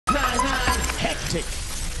hectic.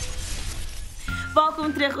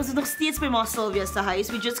 Welkom terug. Ons is nog steeds by my Sylvia se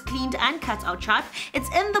huis. We just cleaned and cut our tripe. It's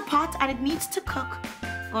in the pot and it needs to cook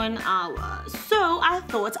for an hour. So I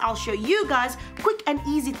thought I'll show you guys quick and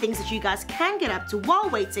easy things that you guys can get up to while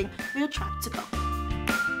waiting for your tripe to cook.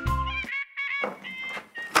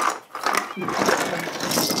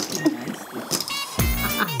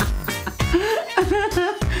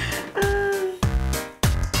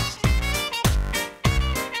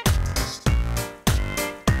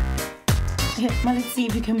 Okay, well, let's see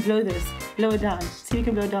if you can blow this. Blow it down. See if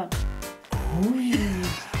you can blow it down. Oh, yeah.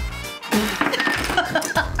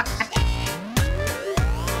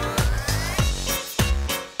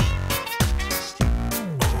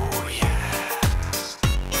 Oh, yeah.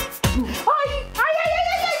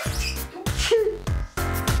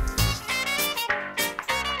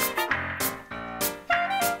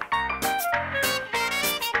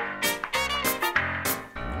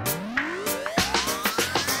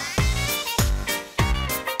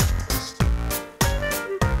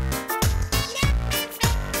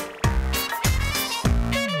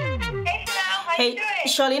 Hey,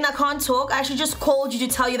 Charlene, I can't talk. I actually just called you to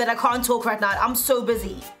tell you that I can't talk right now. I'm so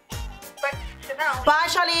busy. But, Chanel. Bye,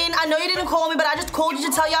 Charlene. I know you didn't call me, but I just called you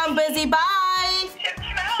to tell you I'm busy. Bye.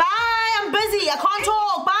 Chanel. Bye. I'm busy. I can't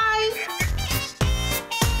talk. Bye.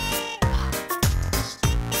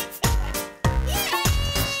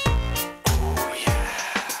 Oh, yeah.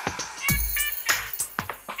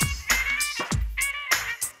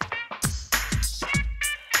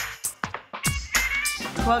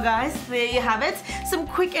 Well, guys, there you have it. Some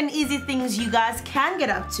quick and easy things you guys can get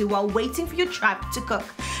up to while waiting for your tripe to cook.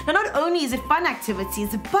 Now, not only is it fun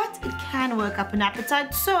activities, but it can work up an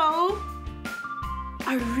appetite. So,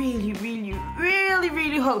 I really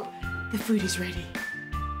hope the food is ready.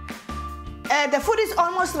 The food is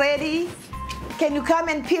almost ready. Can you come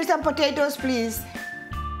and peel some potatoes, please?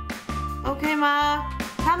 Okay, Ma.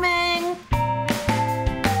 Coming.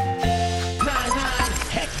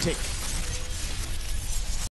 Hectic.